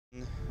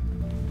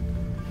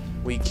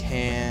we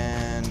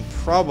can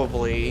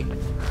probably...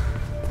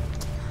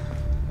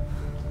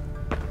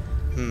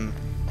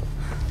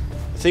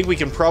 I think we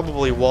can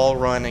probably wall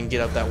run and get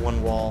up that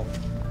one wall.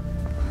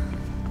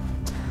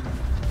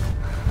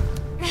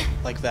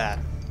 Like that.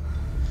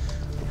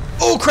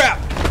 Oh crap!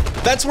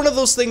 That's one of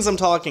those things I'm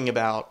talking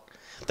about.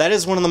 That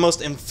is one of the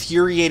most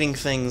infuriating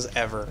things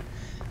ever.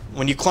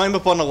 When you climb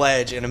up on a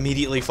ledge and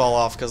immediately fall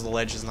off because the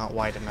ledge is not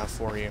wide enough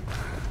for you.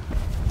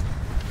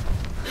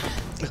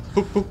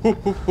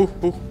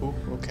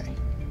 Okay.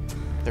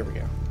 There we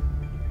go.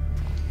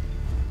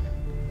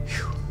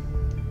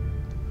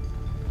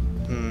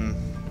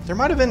 There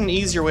might have been an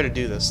easier way to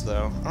do this,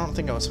 though. I don't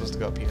think I was supposed to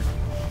go up here.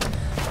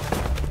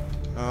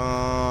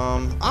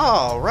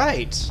 Oh,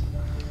 right.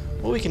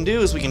 What we can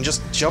do is we can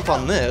just jump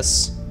on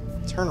this,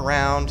 turn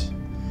around,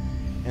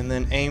 and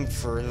then aim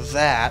for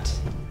that.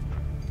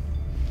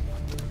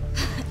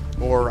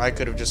 Or I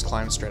could have just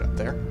climbed straight up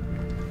there.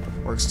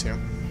 Works too.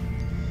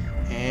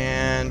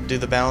 And do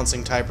the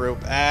balancing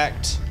tightrope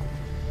act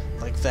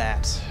like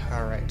that.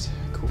 Alright,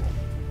 cool.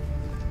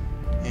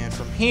 And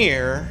from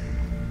here,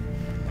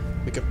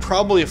 we could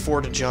probably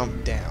afford to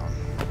jump down.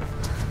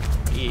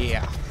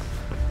 Yeah.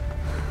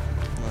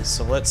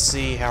 So let's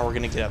see how we're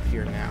gonna get up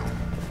here now.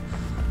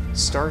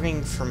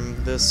 Starting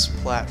from this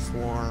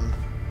platform.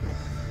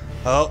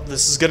 Oh,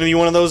 this is gonna be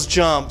one of those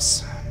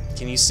jumps.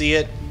 Can you see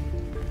it?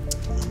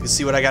 You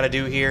see what I gotta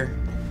do here?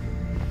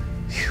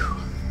 Whew.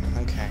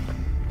 Okay.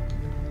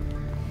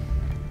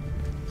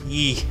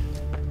 Yee.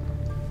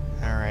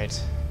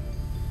 Alright.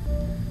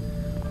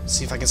 Let's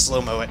see if I can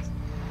slow-mo it.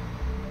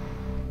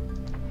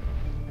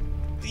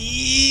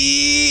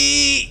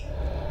 Yee!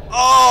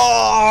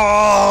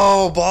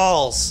 Oh,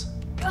 balls!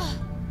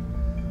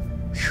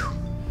 Whew.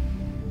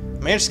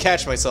 Managed to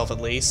catch myself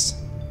at least.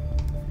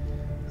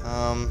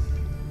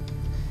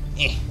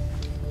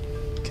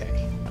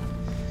 Okay.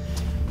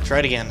 Try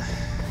it again.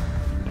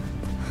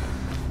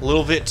 A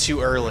little bit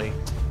too early.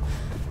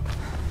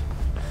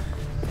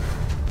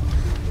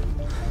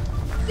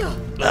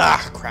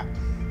 Ah, crap.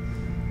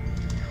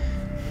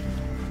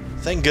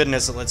 Thank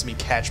goodness it lets me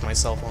catch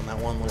myself on that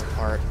one little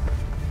part.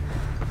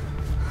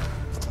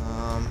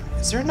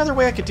 Is there another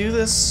way I could do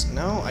this?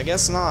 No, I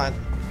guess not.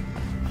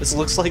 This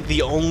looks like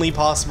the only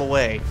possible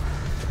way.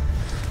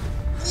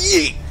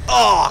 Yeet!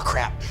 Oh,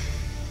 crap.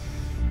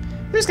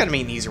 There's gotta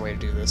be an easier way to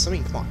do this. I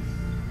mean, come on.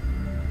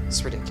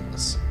 It's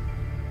ridiculous.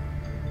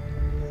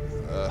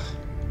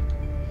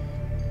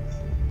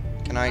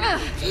 Can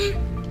I...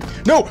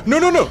 No! No,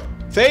 no, no!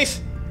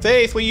 Faith!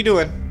 Faith, what are you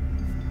doing?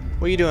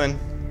 What are you doing?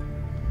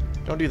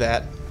 Don't do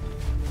that.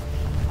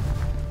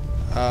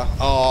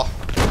 Oh.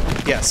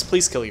 Yes,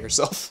 please kill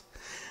yourself.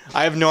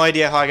 I have no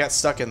idea how I got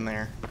stuck in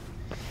there.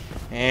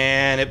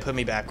 And it put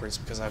me backwards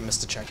because I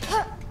missed a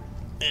checkpoint.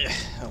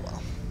 Oh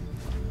well.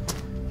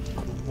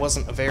 It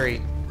wasn't a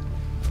very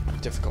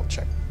difficult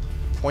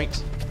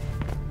checkpoint.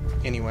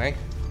 Anyway.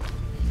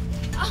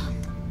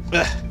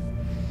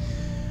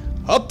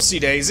 Upsy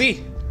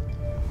daisy.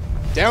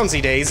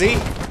 Downsy daisy.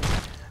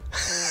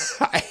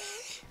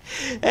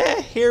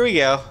 Here we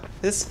go.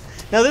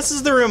 Now this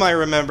is the room I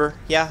remember.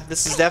 Yeah,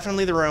 this is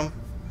definitely the room.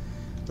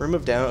 Room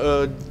of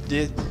the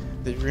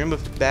room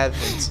of bad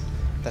things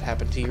that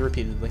happen to you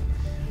repeatedly.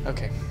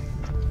 Okay.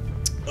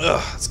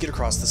 Let's get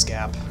across this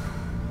gap.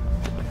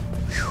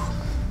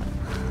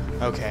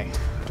 Whew. Okay.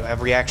 Do I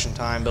have reaction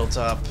time built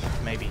up?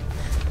 Maybe.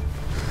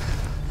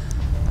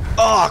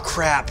 Oh,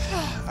 crap.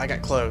 I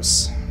got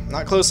close.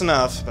 Not close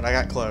enough, but I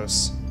got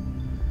close.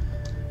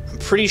 I'm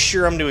pretty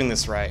sure I'm doing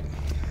this right.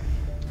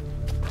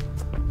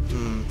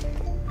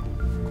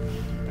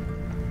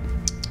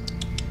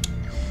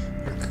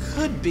 There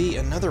could be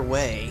another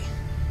way.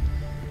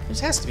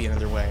 There has to be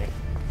another way.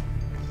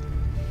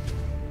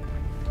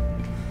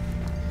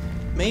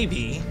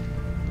 Maybe.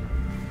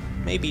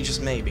 Maybe,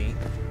 just maybe.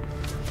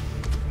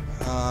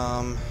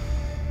 Nah.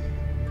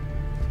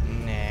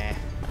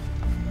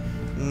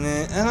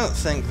 Nah, I don't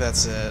think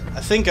that's it.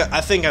 I think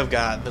I've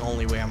got the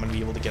only way I'm gonna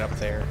be able to get up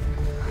there.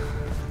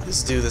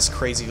 Let's do this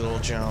crazy little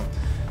jump.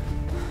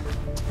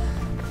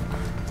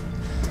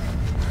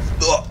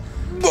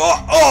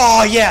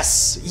 Oh,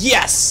 yes!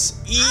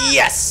 Yes!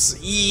 Yes!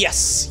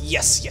 Yes!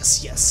 Yes,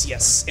 yes, yes,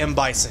 yes. M.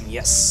 Bison,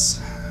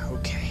 yes.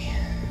 Okay.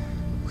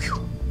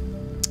 Whew.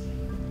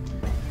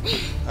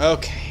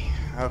 Okay,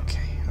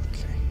 okay,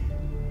 okay.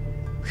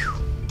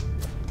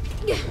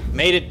 Whew.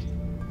 Made it.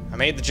 I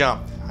made the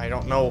jump. I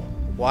don't know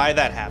why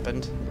that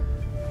happened.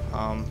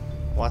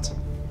 What?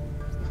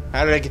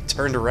 How did I get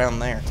turned around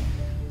there?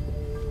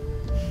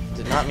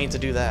 Did not mean to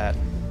do that.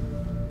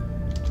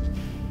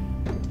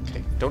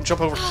 Okay, don't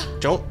jump over.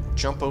 Don't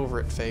jump over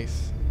it,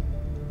 Faith.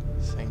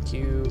 Thank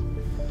you.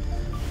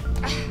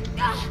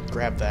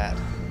 Grab that.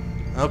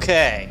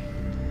 Okay.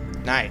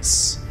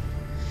 Nice.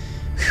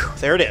 Whew,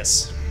 there it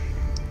is.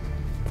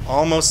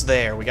 Almost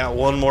there. We got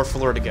one more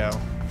floor to go.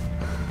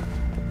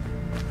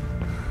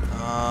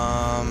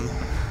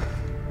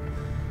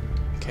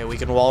 Okay, we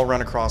can wall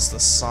run across the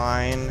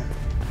sign.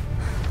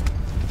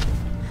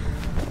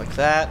 Like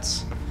that.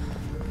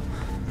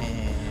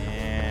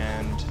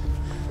 And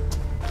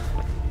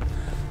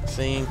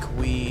think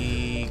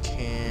we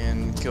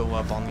can go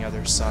up on the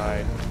other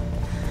side.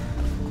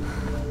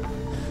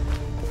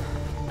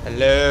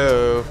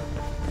 Hello?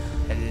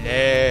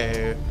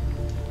 Hello?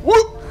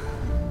 Whoop!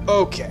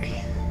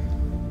 Okay.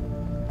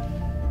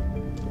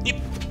 Yep.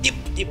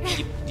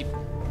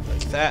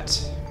 Like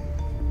that.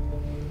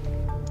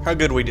 How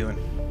good we doing?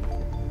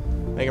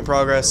 Making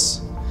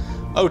progress?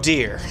 Oh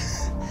dear.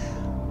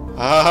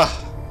 I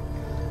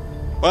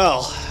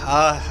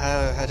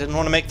didn't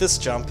want to make this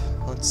jump.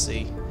 Let's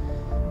see.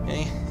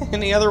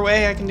 Any other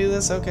way I can do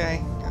this?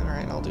 Okay.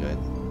 Alright, I'll do it.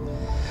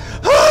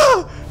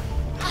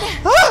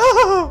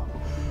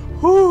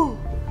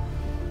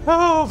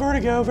 Oh,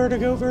 vertigo,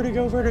 vertigo,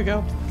 vertigo,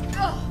 vertigo.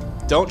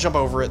 Don't jump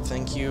over it,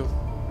 thank you.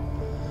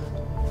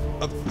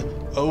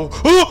 Oh!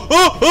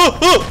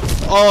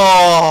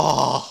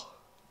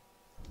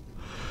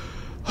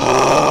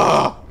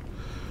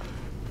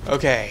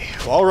 Okay,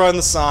 while we're on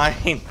the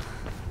sign.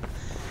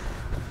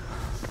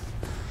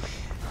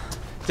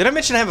 Did I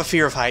mention I have a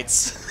fear of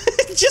heights?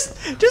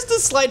 just a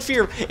slight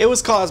fear. It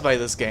was caused by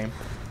this game.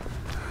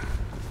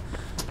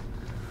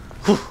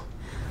 Whew.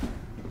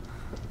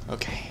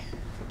 Okay,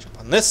 jump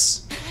on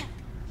this.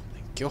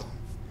 Thank you.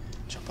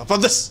 Jump up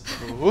on this.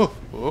 Ooh,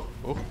 ooh,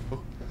 ooh,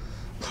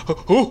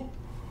 ooh.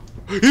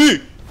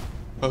 Ooh.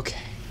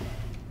 Okay.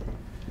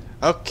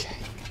 Okay.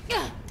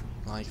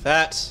 Like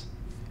that.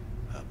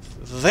 Up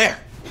there.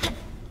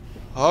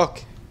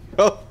 Okay.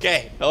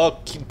 Okay.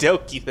 Okie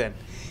dokie then.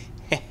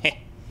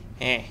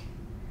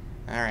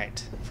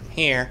 Alright. From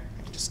here,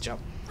 I can just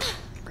jump.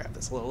 Grab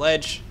this little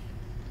ledge.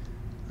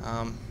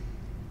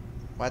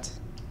 What?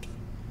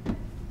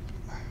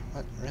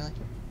 What? Really?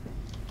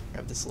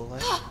 Grab this little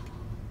ledge?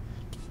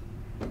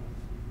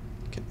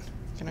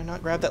 Can I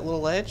not grab that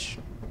little ledge?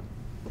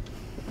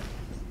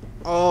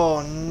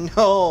 Oh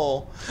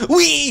no!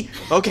 Whee!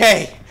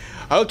 Okay!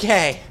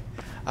 Okay!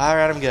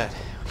 Alright, I'm good.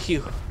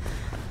 Phew.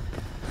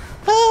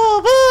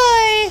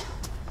 Oh boy!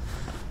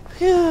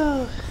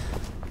 Phew.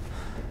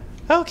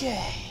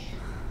 Okay.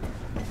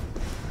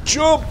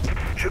 Jump!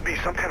 Should be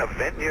some kind of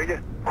vent near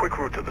you. Quick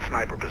route to the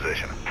sniper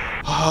position.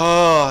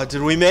 Oh,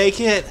 did we make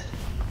it?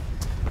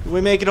 Did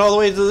we make it all the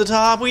way to the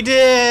top? We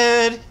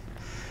did!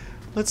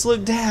 Let's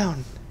look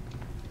down.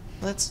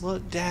 Let's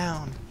look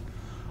down.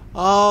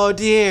 Oh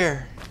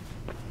dear.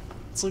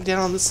 Let's look down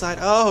on this side.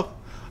 Oh!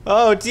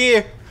 Oh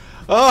dear!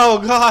 Oh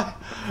god!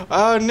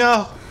 Oh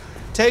no!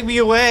 Take me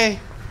away!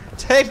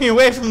 Take me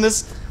away from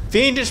this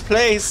fiendish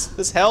place!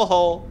 This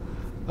hellhole!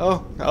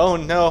 Oh! Oh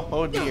no!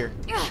 Oh dear!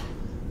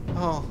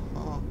 Oh!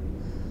 Oh!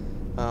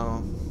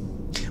 Oh!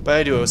 But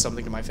I do owe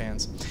something to my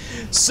fans.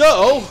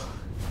 So,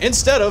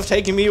 instead of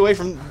taking me away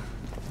from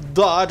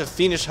the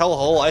fiendish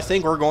hellhole, I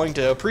think we're going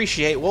to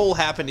appreciate what will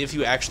happen if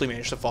you actually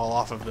manage to fall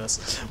off of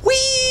this. Whee!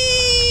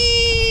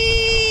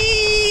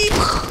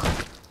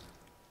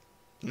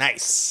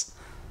 Nice.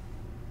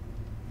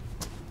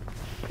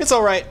 It's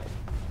alright.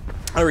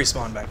 I'll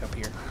respawn back up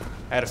here.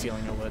 I had a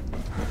feeling it would.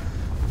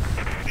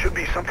 Should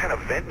be some kind of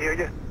vent near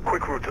you.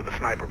 Quick route to the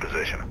sniper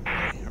position.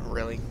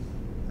 Really?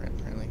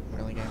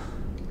 Really game?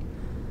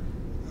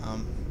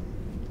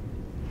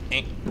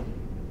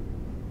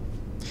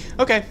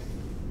 Okay.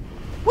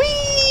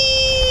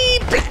 Whee!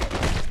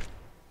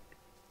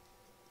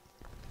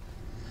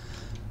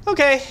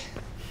 Okay.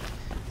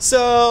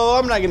 So,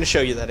 I'm not going to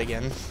show you that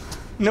again.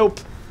 Nope.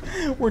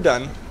 We're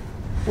done.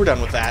 We're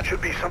done with that.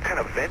 Should be some kind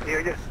of vent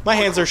near you. My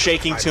hands are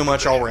shaking too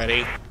much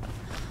already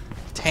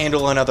to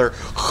handle another.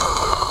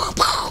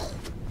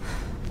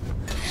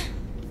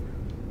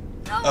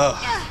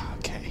 Ugh.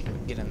 Okay,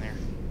 get in there.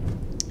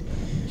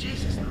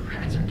 Jesus, the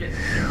rats are getting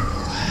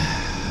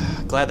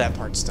Glad that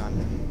part's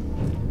done.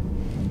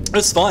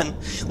 It's fun.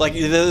 Like,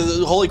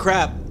 holy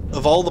crap!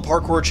 Of all the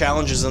parkour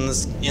challenges in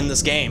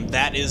this game,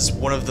 that is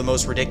one of the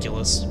most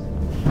ridiculous.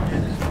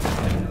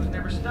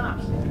 never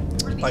stops.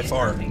 By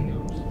far.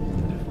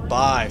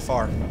 By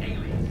far.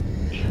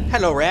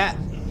 Hello, rat.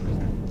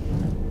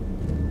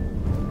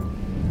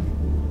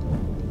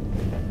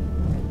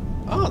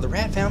 Oh, the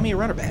rat found me a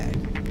runner bag.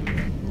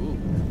 Ooh.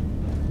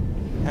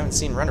 Haven't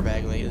seen runner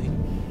bag lately.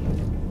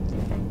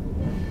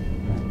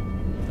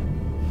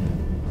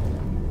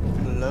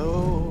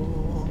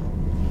 Hello.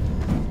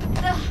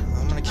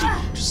 I'm gonna keep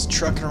just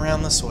trucking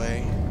around this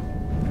way.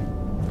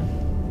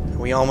 Are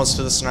we almost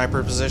to the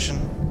sniper position?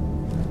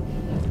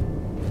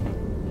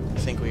 I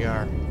think we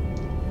are.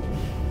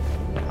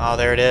 Oh,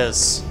 there it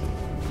is.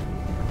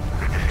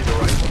 You see the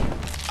rifle?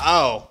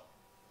 Oh.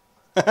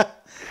 You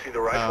see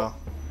the rifle? Oh.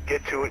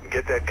 Get to it and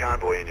get that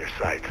convoy in your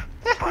sights.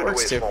 Find a way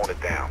Works of too. slowing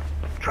it down.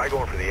 Try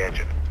going for the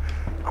engine.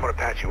 I'm gonna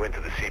patch you into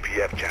the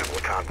CPF channel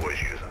the convoy's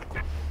using.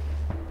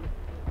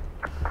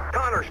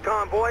 Connor's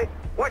convoy.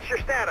 What's your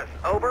status?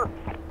 Over.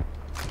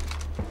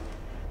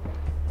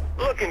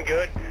 Looking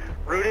good.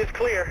 Route is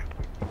clear.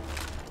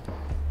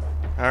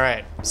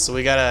 Alright, so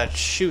we gotta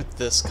shoot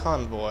this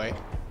convoy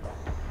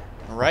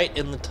right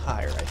in the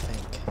tire, I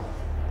think.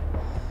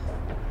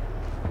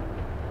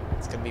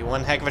 It's gonna be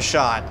one heck of a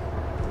shot.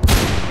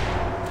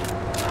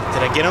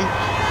 Did I get him?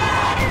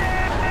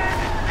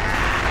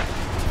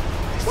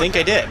 I think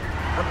I did.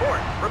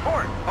 Report,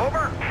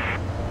 over.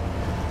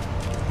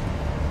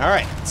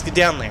 Alright, let's get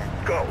down there.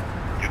 Go.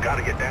 You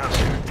gotta get down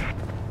there.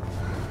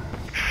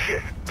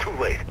 Shit, too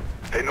late.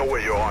 They know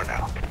where you are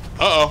now.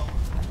 Uh-oh.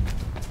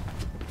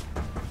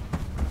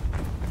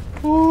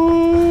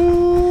 Ooh.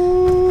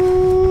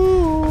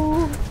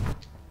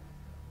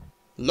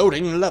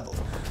 Loading level.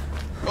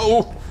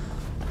 Oh!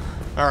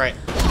 Alright.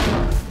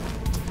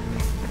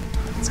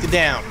 Let's get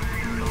down.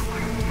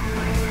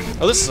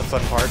 Oh, this is a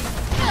fun part.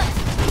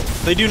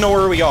 They do know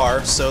where we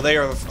are, so they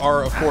are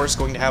of course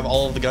going to have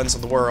all of the guns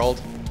in the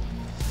world.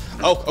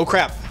 Oh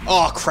crap.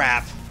 Oh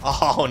crap.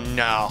 Oh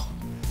no.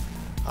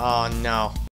 Oh no.